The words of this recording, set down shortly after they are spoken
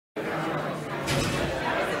Okay,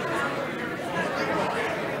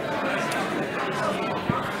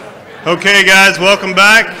 guys, welcome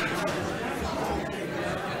back.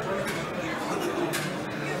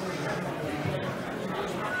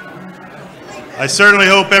 I certainly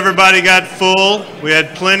hope everybody got full. We had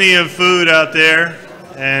plenty of food out there,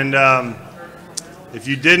 and if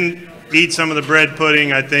you didn't eat some of the bread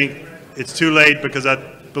pudding, I think it's too late because I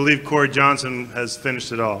believe Corey Johnson has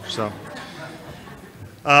finished it off. So,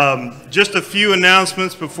 just a few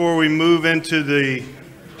announcements before we move into the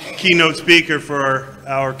keynote speaker for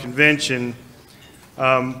our convention.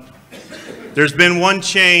 There's been one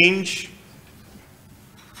change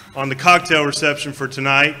on the cocktail reception for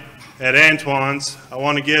tonight at Antoine's. I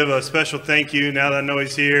want to give a special thank you now that I know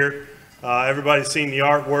he's here. Everybody's seen the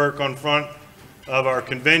artwork on front of our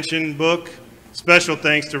convention book. Special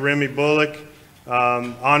thanks to Remy Bullock,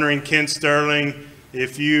 honoring Ken Sterling.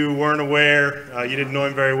 If you weren't aware, you didn't know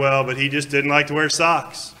him very well, but he just didn't like to wear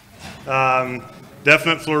socks.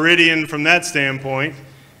 Definite Floridian from that standpoint.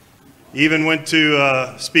 Even went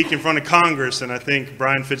to speak in front of Congress, and I think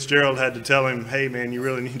Brian Fitzgerald had to tell him, hey man, you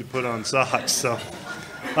really need to put on socks. So,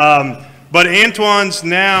 but Antoine's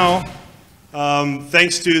now,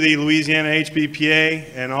 thanks to the Louisiana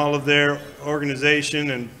HBPA and all of their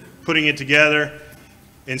organization and putting it together,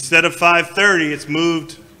 instead of 5:30, it's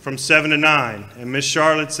moved from 7 to 9. And Miss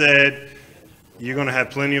Charlotte said, you're going to have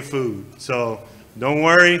plenty of food. So don't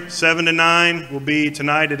worry, 7 to 9 will be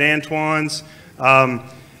tonight at Antoine's.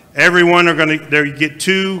 Everyone are going to get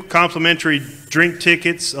 2 complimentary drink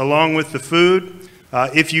tickets along with the food.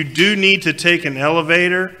 If you do need to take an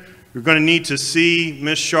elevator, you're going to need to see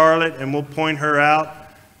Miss Charlotte, and we'll point her out.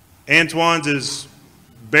 Antoine's is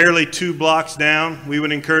barely 2 blocks down. We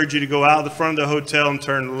would encourage you to go out the front of the hotel and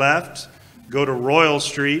turn left, go to Royal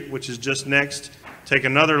Street, which is just next, take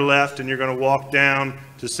another left, and you're going to walk down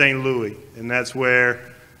to St. Louis. And that's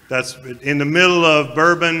in the middle of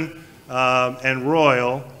Bourbon and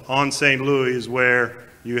Royal on St. Louis is where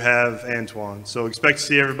you have Antoine's. So expect to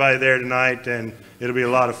see everybody there tonight, and it'll be a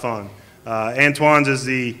lot of fun. Antoine's is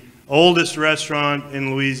the oldest restaurant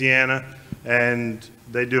in Louisiana, and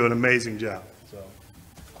they do an amazing job.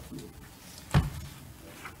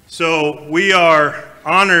 So we are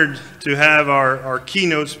honored to have our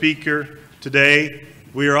keynote speaker today.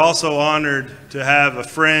 We are also honored to have a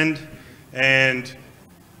friend and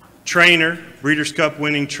trainer, Breeders' Cup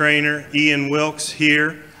winning trainer, Ian Wilkes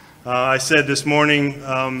here. I said this morning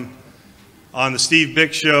on the Steve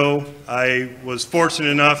Bick Show, I was fortunate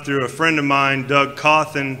enough through a friend of mine, Doug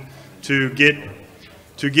Cawthon, to get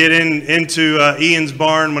into Ian's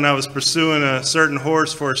barn when I was pursuing a certain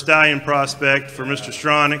horse for a stallion prospect for Mr.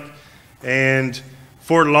 Stronach. And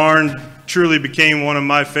Fort Larn truly became one of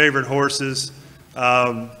my favorite horses.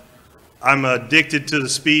 I'm addicted to the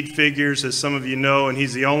speed figures, as some of you know, and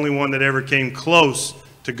he's the only one that ever came close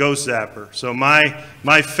to Ghost Zapper. So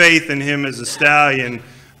my faith in him as a stallion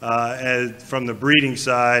from the breeding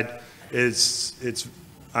side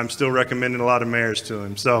I'm still recommending a lot of mares to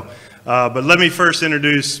him. So, but let me first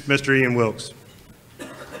introduce Mr. Ian Wilkes.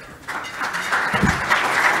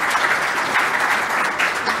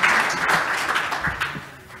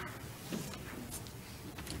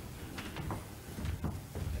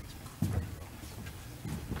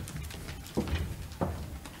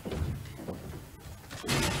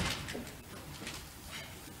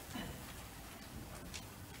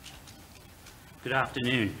 Good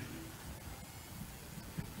afternoon.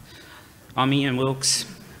 I'm Ian Wilkes,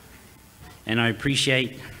 and I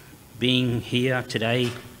appreciate being here today,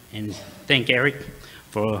 and thank Eric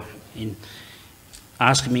for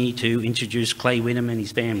asking me to introduce Clay Whitham and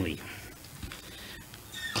his family.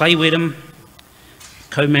 Clay Whitham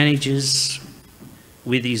co-manages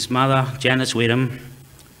with his mother, Janice Whitham,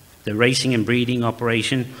 the racing and breeding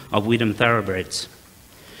operation of Whitham Thoroughbreds.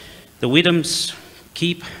 The Whithams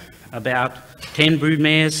keep about 10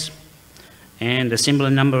 broodmares and a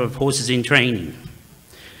similar number of horses in training.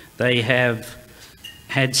 They have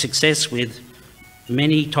had success with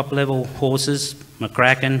many top-level horses,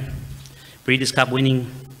 McCracken, Breeders' Cup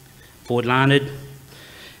winning Fort Larned,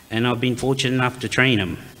 and I've been fortunate enough to train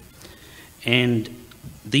them. And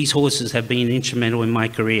these horses have been instrumental in my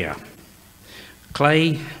career.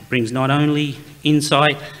 Clay brings not only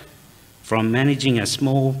insight from managing a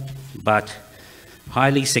small but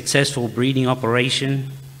highly successful breeding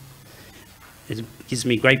operation. It gives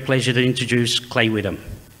me great pleasure to introduce Clay Whitham.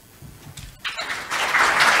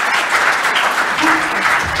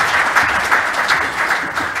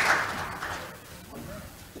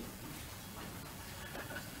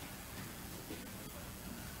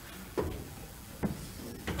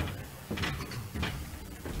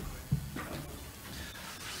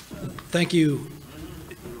 Thank you.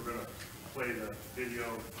 We were going to play the video.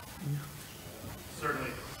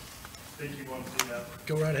 Certainly think you want to see that.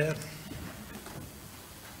 Go right ahead.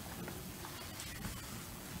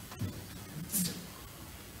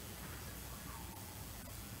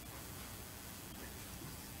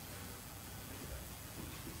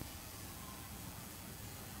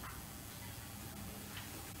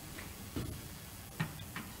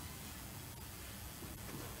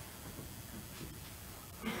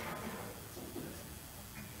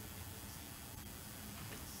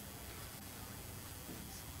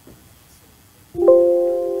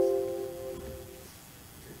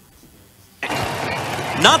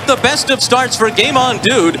 Not the best of starts for Game On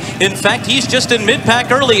Dude. In fact, he's just in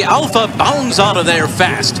mid-pack early. Alpha bounds out of there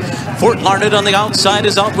fast. Fort Larned on the outside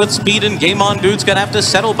is out with speed, and Game On Dude's going to have to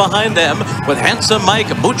settle behind them with Handsome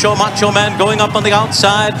Mike, Mucho Macho Man going up on the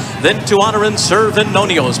outside. Then To Honor and Serve and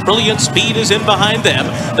Nonios. Brilliant Speed is in behind them.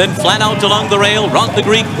 Then Flat Out along the rail. Ron the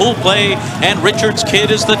Greek, Pool Play, and Richard's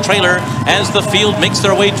Kid is the trailer as the field makes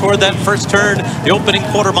their way toward that first turn. The opening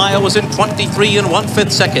quarter mile was in 23 and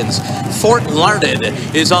 1/5 seconds. Fort Larned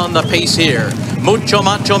is on the pace here. Mucho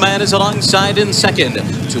Macho Man is alongside in second.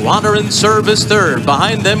 To Honor and Serve is third.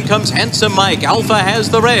 Behind them comes Handsome Mike. Alpha has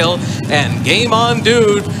the rail. And Game On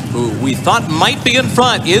Dude, who we thought might be in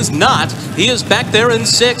front, is not. He is back there in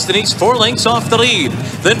sixth, and he's 4 lengths off the lead.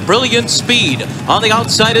 Then Brilliant Speed. On the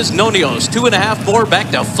outside is Nonios. 2.5 more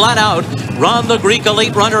back to Flat Out. Ron the Greek, a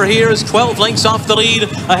late runner here, is 12 lengths off the lead,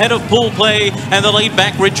 ahead of Pool Play and the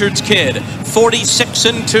laid-back Richard's Kid. 46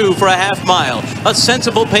 and 2 for a half mile. A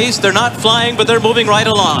sensible pace. They're not flying, but they're moving right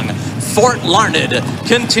along. Fort Larned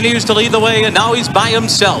continues to lead the way, and now he's by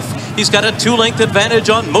himself. He's got a 2-length advantage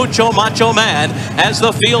on Mucho Macho Man as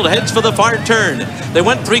the field heads for the far turn. They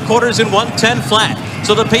went 3/4 in 1:10 flat,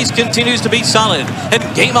 so the pace continues to be solid. And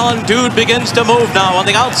Game On Dude begins to move now on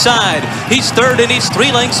the outside. He's third, and he's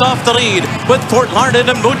 3 lengths off the lead with Fort Larned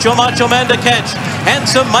and Mucho Macho Man to catch.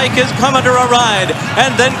 Handsome Mike has come under a ride,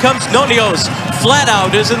 and then comes Nonios. Flat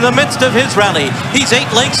Out is in the midst of his rally. He's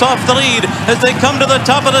 8 lengths off the lead as they come to the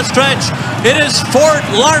top of the stretch. It is Fort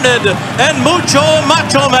Larned and Mucho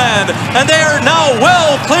Macho Man, and they are now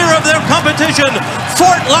well clear of their competition.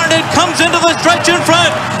 Fort Larned comes into the stretch in front.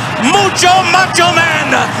 Mucho Macho Man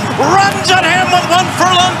runs at him with 1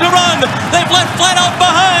 furlong to run. They've left Flat Out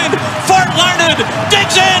behind. Fort Larned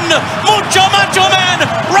digs in. Mucho Macho Man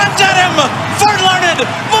runs at him. Fort Larned,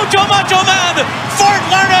 Mucho Macho Man. Fort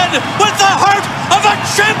Larned with the heart of a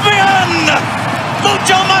champion.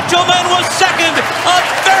 Mucho Macho Man was second, a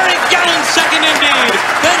very gallant second indeed.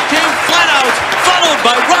 Then came Flat Out, followed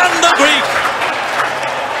by Ron the Greek.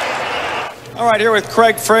 All right, here with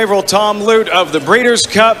Craig Fravel, Tom Lute of the Breeders'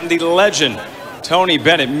 Cup, the legend, Tony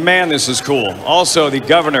Bennett. Man, this is cool. Also, the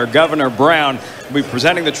Governor, Governor Brown, will be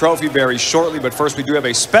presenting the trophy very shortly, but first we do have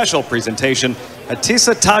a special presentation.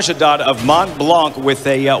 Atissa Tajadad of Mont Blanc with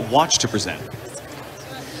a watch to present.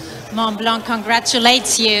 Mont Blanc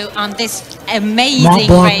congratulates you on this amazing Mont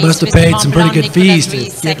Blanc race. must have with the paid Mont some pretty Blanc good fees to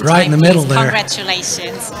Nicolas get Ruiz right in the second middle timepiece. there.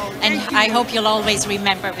 Congratulations. And I hope you'll always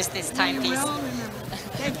remember with this timepiece.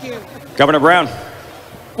 Thank you. Governor Brown.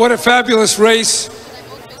 What a fabulous race.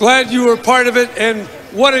 Glad you were part of it, and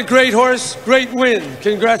what a great horse, great win.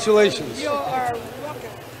 Congratulations. You are welcome.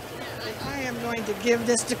 I am going to give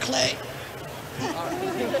this to Clay.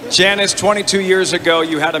 Janice, 22 years ago,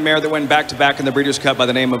 you had a mare that went back-to-back in the Breeders' Cup by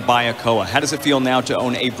the name of Bayakoa. How does it feel now to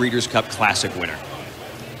own a Breeders' Cup Classic winner?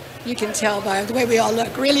 You can tell by the way we all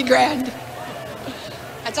look. Really grand.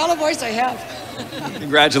 That's all the voice I have.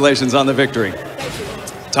 Congratulations on the victory.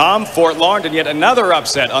 Tom, Fort Larned, and yet another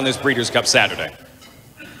upset on this Breeders' Cup Saturday.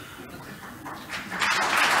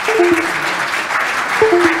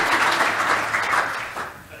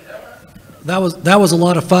 That was a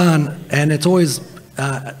lot of fun, and it's always,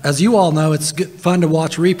 as you all know, it's fun to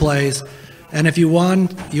watch replays. And if you won,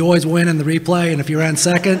 you always win in the replay, and if you ran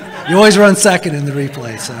second, you always run second in the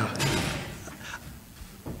replay. So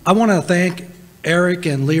I want to thank Eric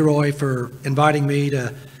and Leroy for inviting me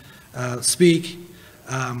to speak.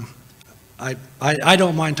 I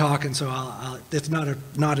don't mind talking, so it's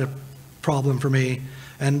not a problem for me.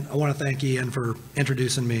 And I want to thank Ian for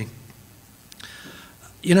introducing me.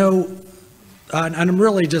 You know, and I'm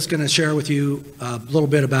really just going to share with you a little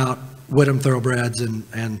bit about Whitham Thoroughbreds,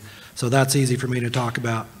 and so that's easy for me to talk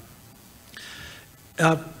about.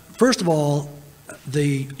 First of all,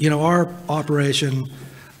 our operation,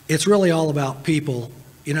 it's really all about people.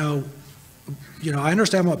 You know, I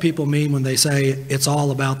understand what people mean when they say it's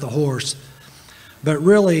all about the horse, but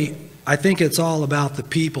really, I think it's all about the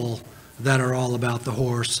people that are all about the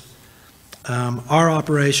horse. Our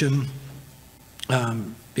operation,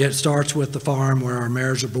 It starts with the farm where our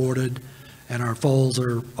mares are boarded and our foals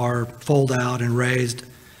are foaled out and raised,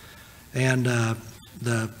 and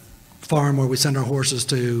the farm where we send our horses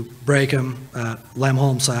to Breakham,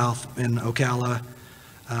 Lamholm South in Ocala.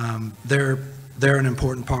 They're an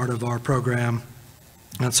important part of our program,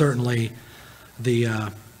 and certainly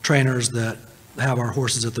the trainers that have our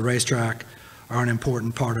horses at the racetrack are an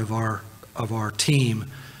important part of our team.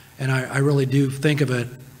 And I really do think of it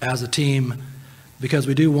as a team because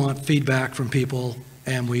we do want feedback from people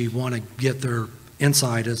and we want to get their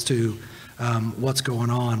insight as to what's going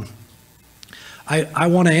on. I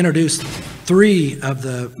want to introduce 3 of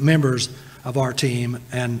the members of our team,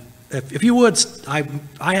 and if you would,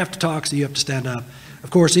 I have to talk, so you have to stand up. Of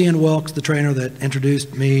course, Ian Wilkes, the trainer that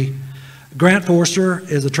introduced me. Grant Forster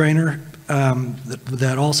is a trainer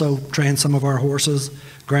that also trains some of our horses.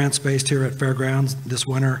 Grant's based here at Fairgrounds this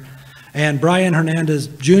winter. And Brian Hernandez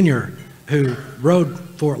Jr., who rode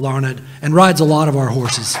Fort Larned and rides a lot of our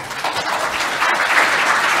horses.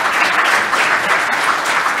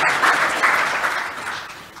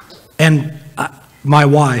 And my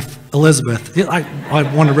wife, Elizabeth,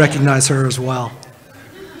 I want to recognize her as well.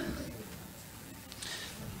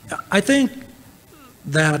 I think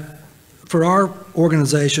that for our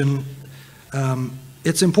organization,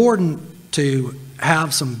 it's important to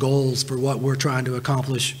have some goals for what we're trying to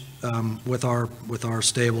accomplish with our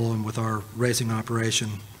stable and with our racing operation.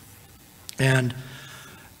 And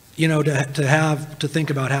you know, to think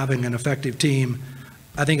about having an effective team,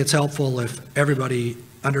 I think it's helpful if everybody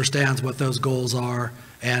understands what those goals are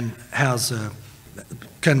and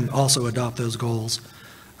can also adopt those goals.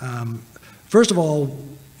 First of all,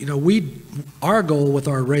 you know, our goal with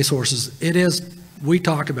our racehorses, we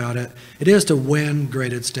talk about it is to win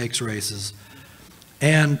graded stakes races.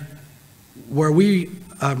 And where we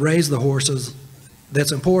raise the horses,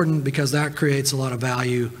 that's important because that creates a lot of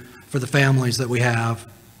value for the families that we have.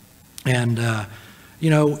 And,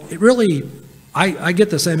 you know, it really, I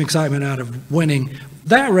get the same excitement out of winning.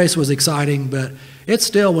 That race was exciting, but it's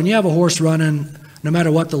still, when you have a horse running, no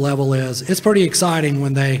matter what the level is, it's pretty exciting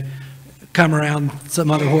when they come around some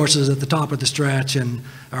other horses at the top of the stretch and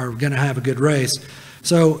are going to have a good race.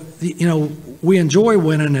 So, you know, we enjoy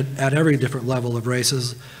winning at every different level of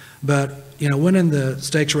races, but, you know, winning the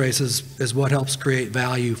stakes races is what helps create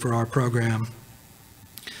value for our program.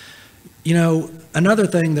 You know, another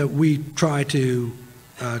thing that we try to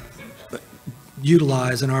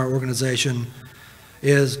utilize in our organization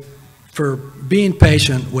is for being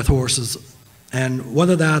patient with horses, and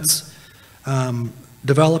whether that's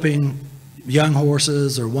developing young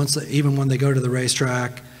horses or even when they go to the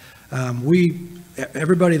racetrack,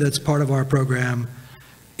 everybody that's part of our program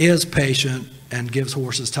is patient and gives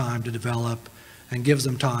horses time to develop and gives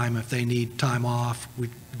them time. If they need time off, we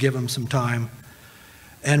give them some time.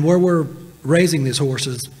 And where we're raising these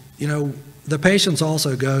horses, you know, the patience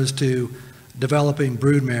also goes to developing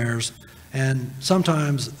brood mares, and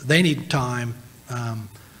sometimes they need time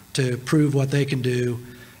to prove what they can do.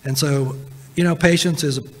 And so, you know, patience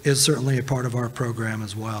is certainly a part of our program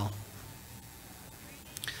as well.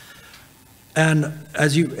 And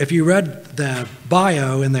if you read the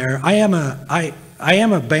bio in there, I am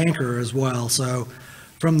a banker as well. So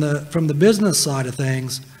from the business side of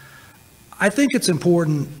things, I think it's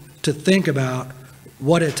important to think about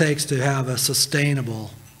what it takes to have a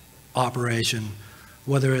sustainable operation,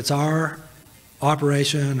 whether it's our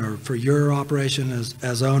operation or for your operation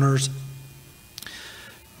as owners.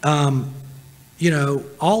 You know,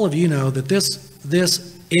 all of you know that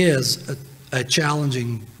this is a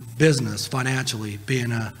challenging business financially,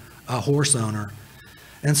 being a horse owner.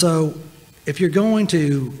 And so if you're going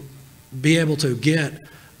to be able to get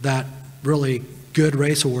that really good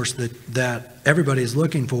racehorse that everybody is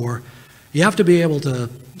looking for, you have to be able to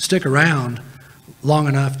stick around long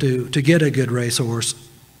enough to get a good racehorse.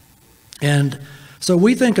 And so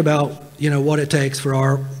we think about, you know, what it takes for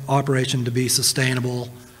our operation to be sustainable.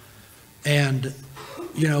 And,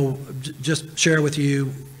 you know, just share with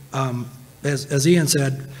you, as Ian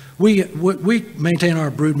said, we maintain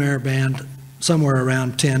our broodmare band somewhere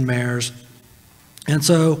around 10 mares. And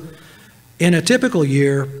so in a typical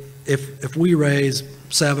year, if we raise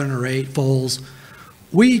 7 or 8 foals,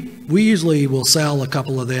 we usually will sell a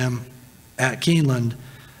couple of them at Keeneland.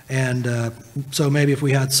 And so maybe if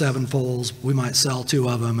we had 7 foals, we might sell 2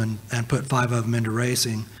 of them and put 5 of them into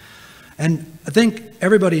racing. And I think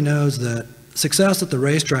everybody knows that success at the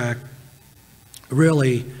racetrack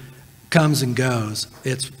really comes and goes.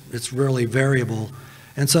 It's really variable.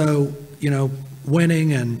 And so, you know,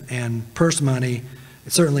 winning and purse money,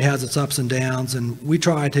 it certainly has its ups and downs, and we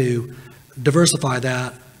try to diversify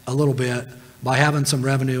that a little bit by having some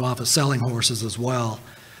revenue off of selling horses as well.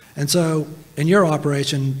 And so in your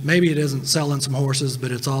operation, maybe it isn't selling some horses,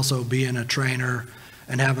 but it's also being a trainer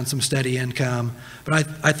and having some steady income. But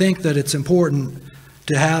I think that it's important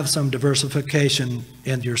to have some diversification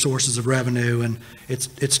in your sources of revenue, and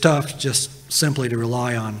it's tough just simply to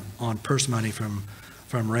rely on purse money from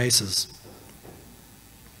races.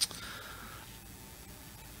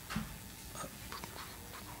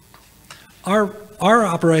 Our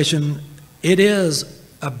operation, it is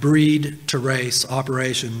a breed to race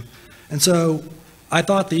operation, and so I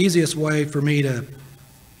thought the easiest way for me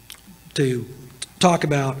to talk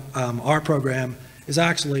about our program is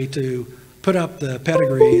actually to put up the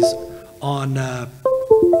pedigrees on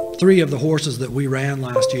 3 of the horses that we ran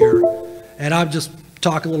last year, and I'll just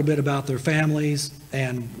talk a little bit about their families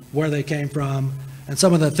and where they came from and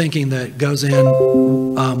some of the thinking that goes in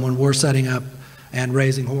when we're setting up and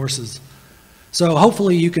raising horses. So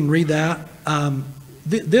hopefully you can read that.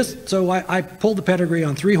 So I pulled the pedigree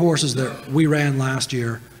on 3 horses that we ran last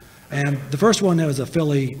year, and the first one was a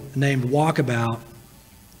filly named Walkabout,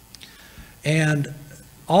 and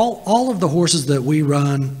all of the horses that we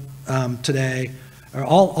run today, or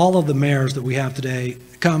all of the mares that we have today,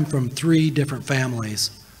 come from 3 different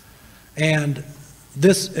families. And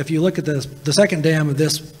this, if you look at this, the second dam of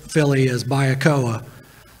this filly is Byakoa.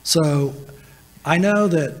 So I know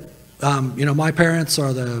that my parents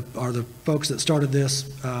are the folks that started this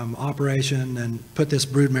operation and put this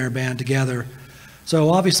broodmare band together.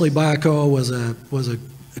 So obviously Byakoa was a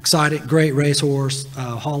exciting, great racehorse,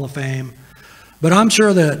 Hall of Fame. But I'm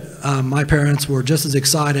sure that my parents were just as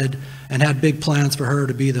excited and had big plans for her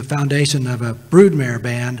to be the foundation of a broodmare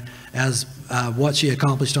band as what she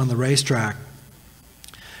accomplished on the racetrack.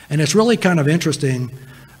 And it's really kind of interesting.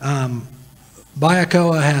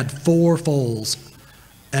 Byakoa had 4 foals,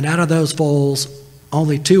 and out of those foals,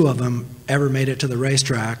 only 2 of them ever made it to the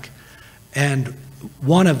racetrack, and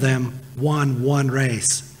one of them won 1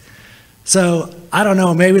 race. So I don't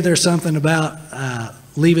know, maybe there's something about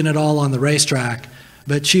leaving it all on the racetrack,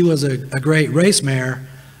 but she was a great race mare,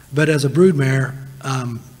 but as a broodmare,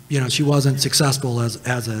 she wasn't successful as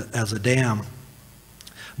a dam.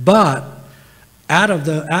 But out of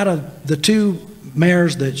the 2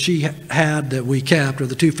 mares that she had that we kept, or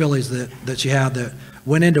the 2 fillies that she had that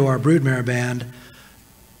went into our broodmare band,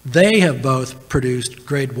 they have both produced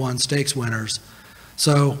Grade 1 stakes winners.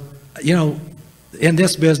 So, in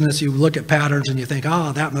this business, you look at patterns and you think,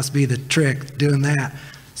 oh, that must be the trick, doing that.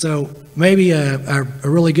 So maybe a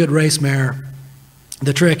really good race mare,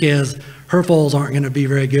 the trick is her foals aren't going to be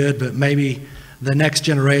very good, but maybe the next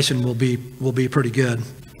generation will be pretty good.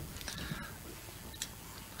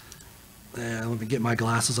 Let me get my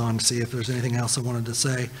glasses on to see if there's anything else I wanted to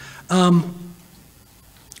say.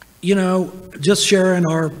 Just sharing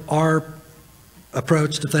our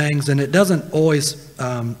approach to things, and it doesn't always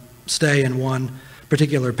stay in one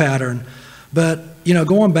particular pattern. But,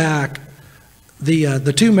 going back,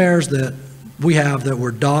 the 2 mares that we have that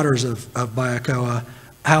were daughters of Byakoa,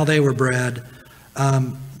 how they were bred,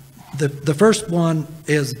 the first one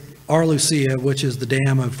is Our Lucia, which is the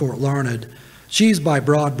dam of Fort Larned. She's by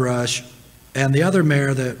Broadbrush, and the other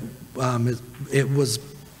mare that it was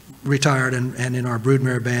retired and in our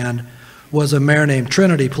broodmare band was a mare named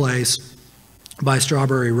Trinity Place by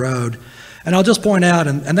Strawberry Road. And I'll just point out,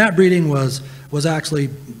 and that breeding was actually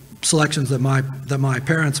selections that my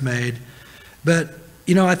parents made. But,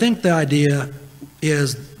 I think the idea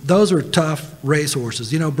is those are tough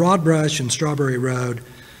racehorses. Broadbrush and Strawberry Road,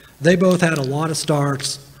 they both had a lot of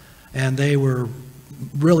starts, and they were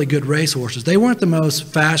really good racehorses. They weren't the most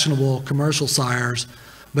fashionable commercial sires,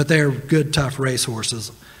 but they're good, tough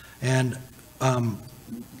racehorses. And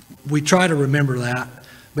we try to remember that.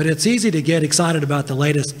 But it's easy to get excited about the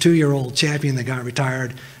latest 2-year-old champion that got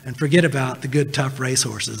retired and forget about the good, tough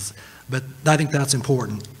racehorses. But I think that's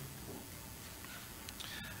important.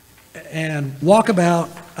 And Walkabout,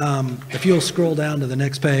 if you'll scroll down to the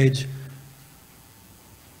next page.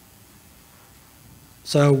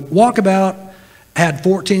 So Walkabout had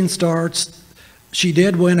 14 starts. She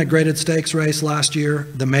did win a graded stakes race last year,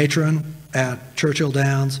 the Matron at Churchill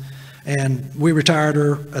Downs. And we retired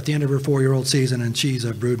her at the end of her 4-year-old season, and she's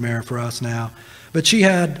a broodmare for us now. But she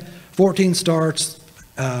had 14 starts,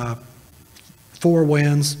 4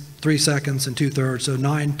 wins, 3 seconds, and 2/3. So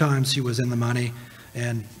 9 times she was in the money,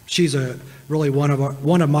 and she's really one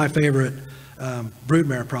of my favorite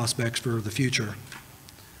broodmare prospects for the future.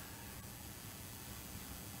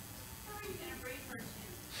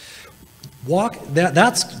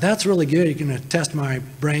 That's really good. You can test my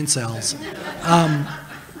brain cells.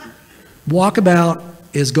 Walkabout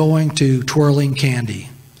is going to Twirling Candy.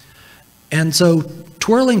 And so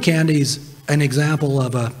Twirling Candy's an example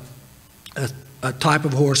of a type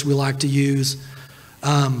of horse we like to use.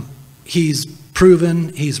 He's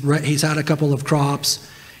proven, he's had a couple of crops,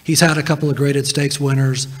 he's had a couple of graded stakes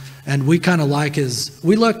winners, and we kind of like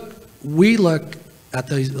we look at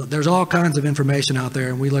there's all kinds of information out there,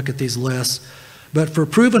 and we look at these lists. But for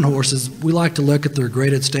proven horses, we like to look at their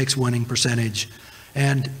graded stakes winning percentage,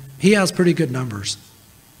 and he has pretty good numbers.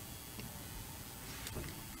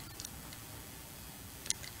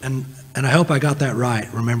 And I hope I got that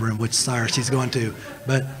right, remembering which sire she's going to,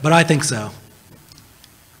 but I think so.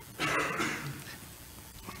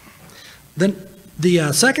 Then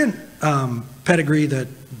the second pedigree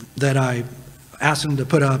that I asked him to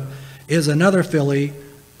put up is another filly,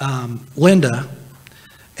 Linda.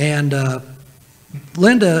 And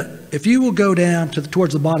Linda, if you will go down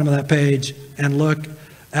towards the bottom of that page and look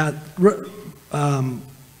at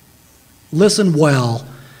Listen Well.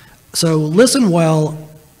 So Listen Well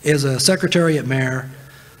is a Secretariat mare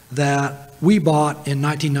that we bought in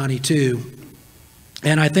 1992.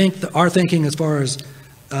 And I think our thinking as far as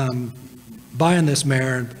buying this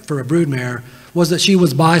mare for a brood mare was that she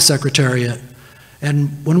was by Secretariat.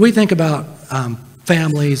 And when we think about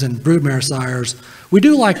families and broodmare sires, we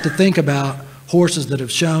do like to think about horses that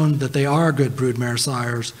have shown that they are good broodmare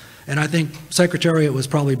sires. And I think Secretariat was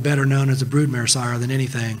probably better known as a broodmare sire than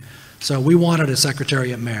anything. So we wanted a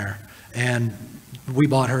Secretariat mare, and we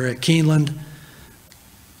bought her at Keeneland.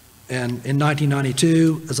 And in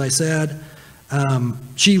 1992, as I said,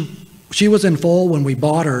 she was in foal when we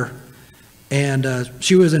bought her, and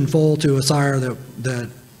she was in foal to a sire that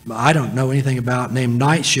I don't know anything about, named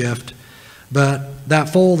Night Shift. But that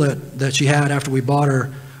foal that she had after we bought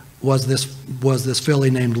her was this filly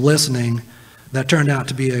named Listening that turned out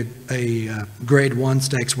to be a grade 1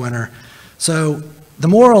 stakes winner. So the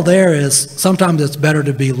moral there is sometimes it's better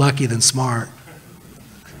to be lucky than smart.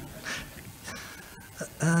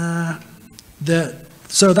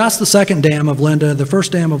 So that's the second dam of Linda. The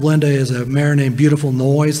first dam of Linda is a mare named Beautiful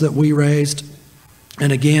Noise that we raised.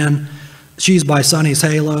 And again, she's by Sonny's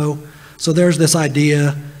Halo. So there's this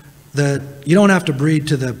idea that you don't have to breed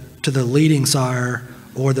to the leading sire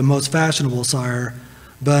or the most fashionable sire,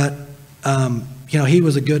 but you know, he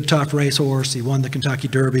was a good, tough racehorse. He won the Kentucky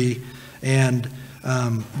Derby, and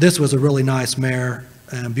this was a really nice mare.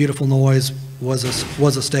 Beautiful Noise was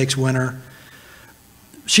a stakes winner.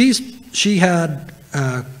 She had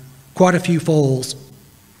quite a few foals,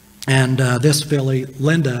 and this filly,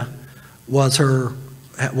 Linda, was her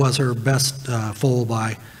best foal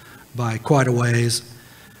by quite a ways.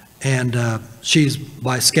 And she's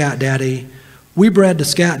by Scat Daddy. We bred to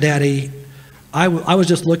Scat Daddy. I was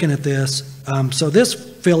just looking at this. So this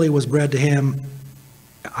filly was bred to him,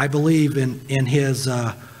 I believe, in his.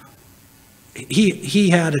 He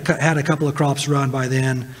had a couple of crops run by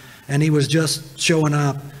then, and he was just showing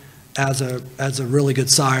up as a really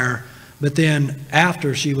good sire. But then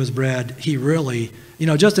after she was bred, he really, you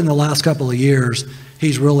know, just in the last couple of years,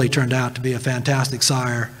 he's really turned out to be a fantastic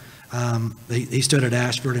sire. He stood at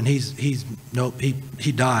Ashford, and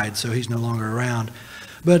he died, so he's no longer around.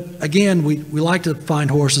 But again, we like to find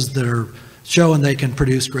horses that are showing they can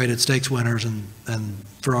produce graded stakes winners, and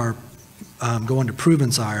for our going to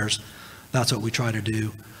proven sires, that's what we try to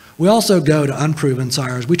do. We also go to unproven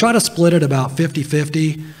sires. We try to split it about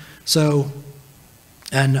 50-50. So,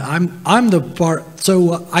 and I'm the part.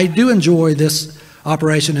 So I do enjoy this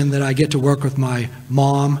operation in that I get to work with my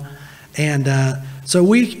mom, and so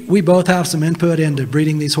we both have some input into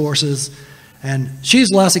breeding these horses, and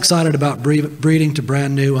she's less excited about breeding to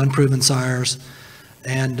brand new unproven sires,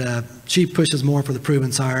 and she pushes more for the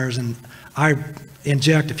proven sires, and I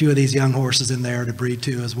inject a few of these young horses in there to breed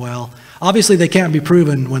to as well. Obviously they can't be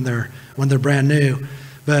proven when they're brand new,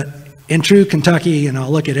 but in true Kentucky, and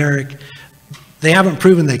I'll look at Eric, they haven't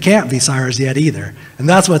proven they can't be sires yet either, and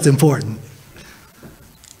that's what's important.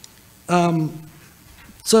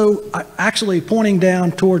 So actually pointing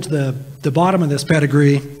down towards the bottom of this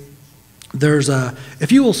pedigree, there's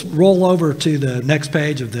if you will roll over to the next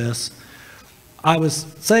page of this, I was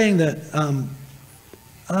saying that,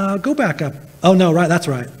 go back up. Oh no, right, that's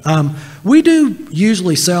right. We do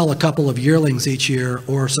usually sell a couple of yearlings each year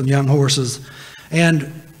or some young horses.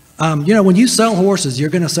 And, you know, when you sell horses,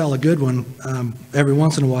 you're going to sell a good one every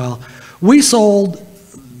once in a while. We sold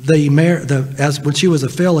the mare, when she was a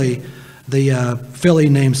filly, the filly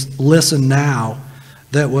named Listen Now,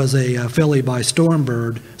 that was a filly by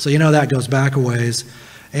Stormbird. So you know that goes back a ways.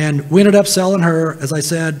 And we ended up selling her. As I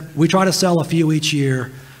said, we try to sell a few each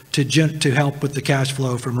year to help with the cash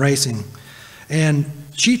flow from racing. And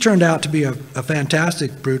she turned out to be a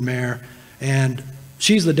fantastic broodmare, and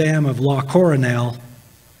she's the dam of La Coronel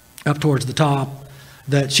up towards the top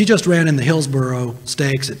that she just ran in the Hillsborough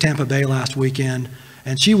Stakes at Tampa Bay last weekend,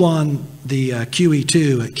 and she won the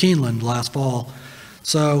QE2 at Keeneland last fall.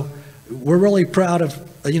 So we're really proud of,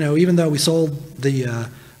 even though we sold the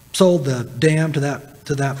dam to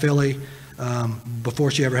that filly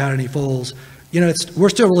before she ever had any foals, we're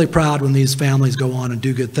still really proud when these families go on and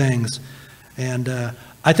do good things. And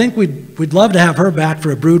I think we'd love to have her back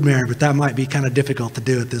for a broodmare, but that might be kind of difficult to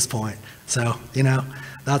do at this point. So,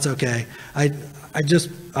 that's okay.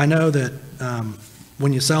 I know that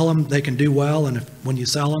when you sell them, they can do well, and when you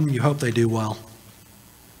sell them, you hope they do well.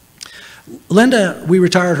 Linda, we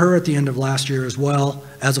retired her at the end of last year as well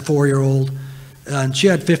as a 4-year-old, and she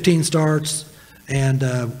had 15 starts and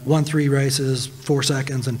won 3 races, 4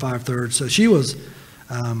 seconds and 5/3. So she was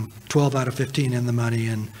 12 out of 15 in the money,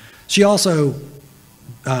 and she also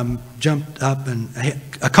jumped up and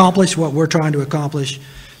accomplished what we're trying to accomplish.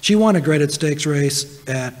 She won a graded stakes race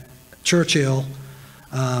at Churchill.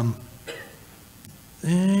 The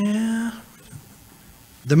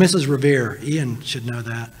Mrs. Revere, Ian should know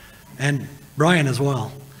that, and Brian as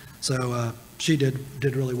well. So she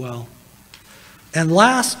did really well. And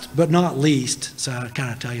last but not least, so I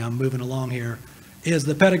kind of tell you I'm moving along here, is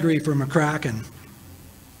the pedigree for McCracken.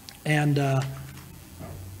 And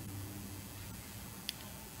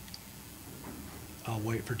I'll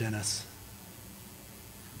wait for Dennis.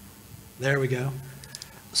 There we go.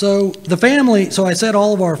 So the family, so I said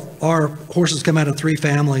all of our horses come out of 3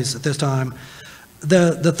 families at this time.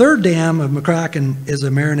 The third dam of McCracken is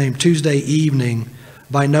a mare named Tuesday Evening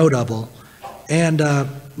by No Double. And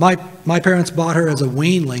my parents bought her as a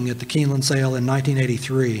weanling at the Keeneland sale in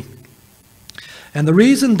 1983. And the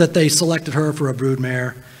reason that they selected her for a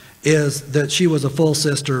broodmare is that she was a full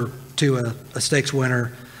sister to a stakes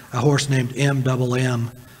winner, a horse named M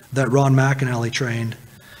that Ron McAnally trained.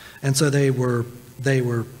 And so they were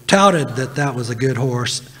touted that was a good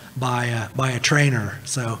horse by a trainer.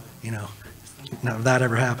 So, none of that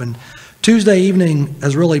ever happened. Tuesday Evening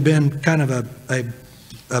has really been kind of a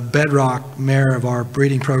bedrock mare of our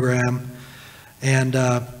breeding program, and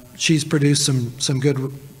she's produced some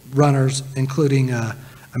good runners, including a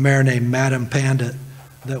mare named Madam Pandit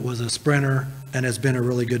that was a sprinter and has been a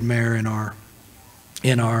really good mare in our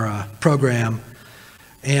program.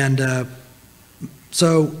 And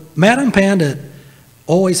so Madam Pandit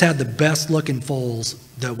always had the best looking foals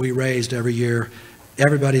that we raised every year.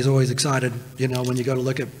 Everybody's always excited, when you go to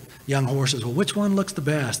look at young horses, well, which one looks the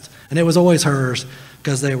best? And it was always hers,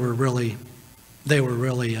 because there was a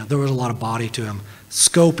lot of body to them.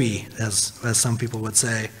 Scopy, as some people would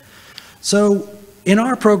say. So in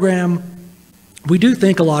our program, we do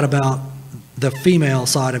think a lot about the female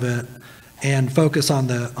side of it and focus on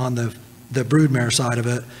the broodmare side of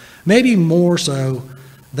it, maybe more so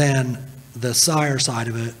than the sire side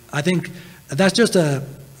of it. I think that's just an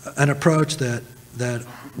approach that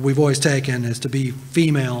we've always taken, is to be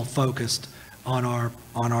female focused on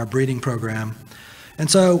our breeding program. And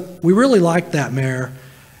so we really liked that mare,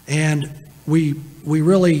 and we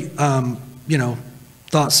really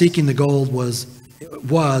thought Seeking the Gold was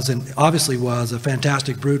and obviously was a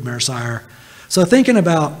fantastic broodmare sire. So thinking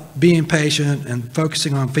about being patient and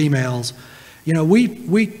focusing on females,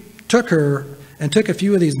 we took her and took a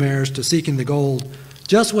few of these mares to Seeking the Gold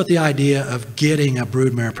just with the idea of getting a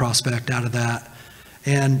broodmare prospect out of that.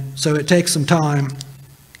 And so it takes some time,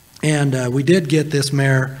 and we did get this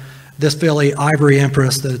mare, this filly, Ivory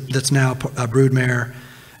Empress, that's now a broodmare.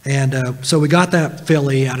 And so we got that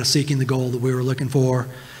filly out of Seeking the Gold that we were looking for.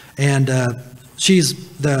 And she's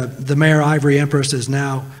the mare, Ivory Empress, is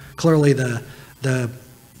now clearly the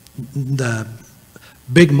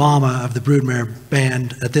big mama of the broodmare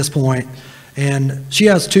band at this point. And she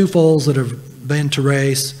has 2 foals that have been to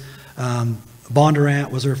race.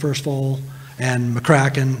 Bondurant was her first foal, and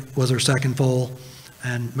McCracken was her second foal.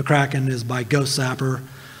 And McCracken is by Ghost Sapper,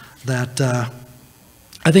 that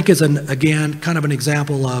I think is, again, kind of an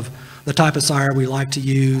example of the type of sire we like to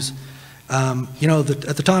use. At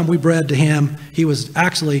the time we bred to him, he was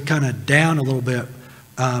actually kind of down a little bit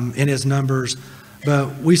in his numbers,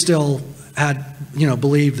 but we still had,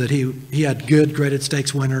 believed that he had good graded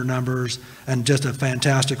stakes winner numbers and just a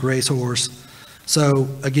fantastic racehorse. So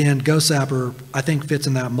again, Ghost Sapper, I think, fits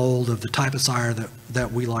in that mold of the type of sire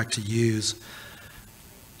that we like to use.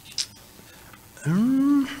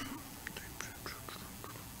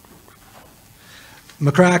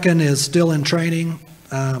 McCracken is still in training,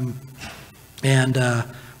 and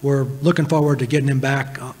we're looking forward to getting him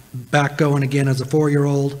back going again as a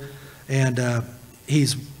 4-year-old. And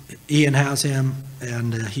Ian has him,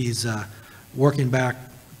 and he's working back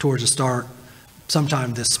towards a start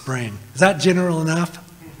sometime this spring. Is that general enough?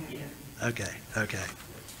 Okay, okay.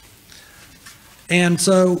 And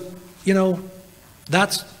so, you know,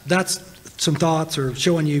 that's some thoughts or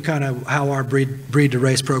showing you kind of how our breed to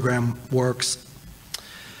race program works.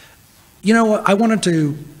 You know, I wanted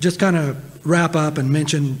to just kind of wrap up and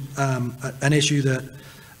mention an issue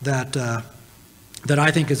that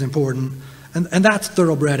I think is important, and that's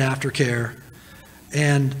thoroughbred aftercare.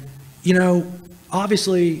 And, you know,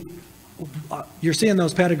 obviously, you're seeing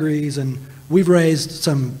those pedigrees, and we've raised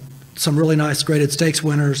some really nice graded stakes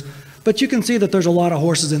winners, but you can see that there's a lot of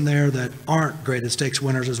horses in there that aren't graded stakes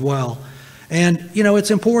winners as well. And, you know,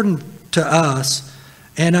 it's important to us,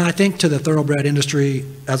 and I think to the thoroughbred industry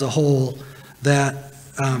as a whole, that,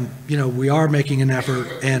 you know, we are making an effort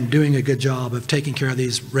and doing a good job of taking care of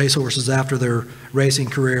these racehorses after their racing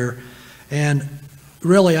career. And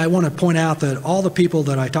really, I want to point out that all the people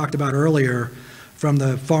that I talked about earlier, from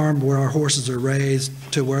the farm where our horses are raised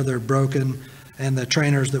to where they're broken, and the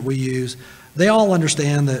trainers that we use, they all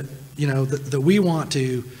understand that, you know, that we want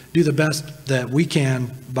to do the best that we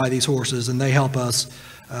can by these horses, and they help us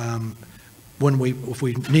if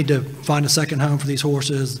we need to find a second home for these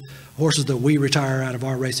horses that we retire out of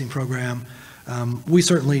our racing program. We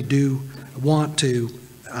certainly do want to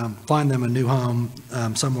find them a new home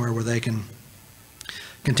somewhere where they can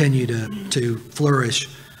continue to flourish.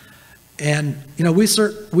 And, you know, we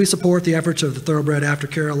support the efforts of the Thoroughbred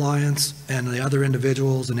Aftercare Alliance and the other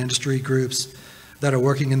individuals and industry groups that are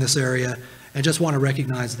working in this area, and just want to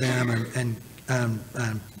recognize them and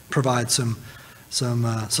provide some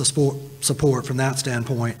support from that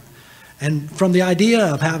standpoint. And from the idea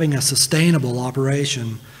of having a sustainable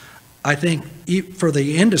operation, I think for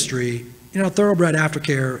the industry, you know, Thoroughbred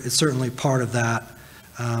Aftercare is certainly part of that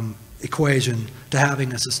equation to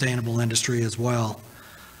having a sustainable industry as well.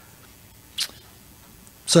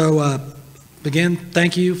 So again,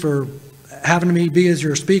 thank you for having me be as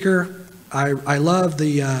your speaker. I love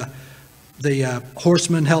the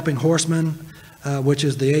Horsemen Helping Horsemen, which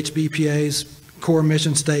is the HBPA's core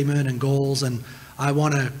mission statement and goals, and I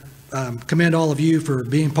want to commend all of you for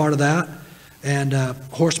being part of that. And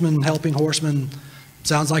Horsemen Helping Horsemen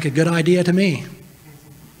sounds like a good idea to me.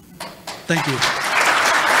 Thank you.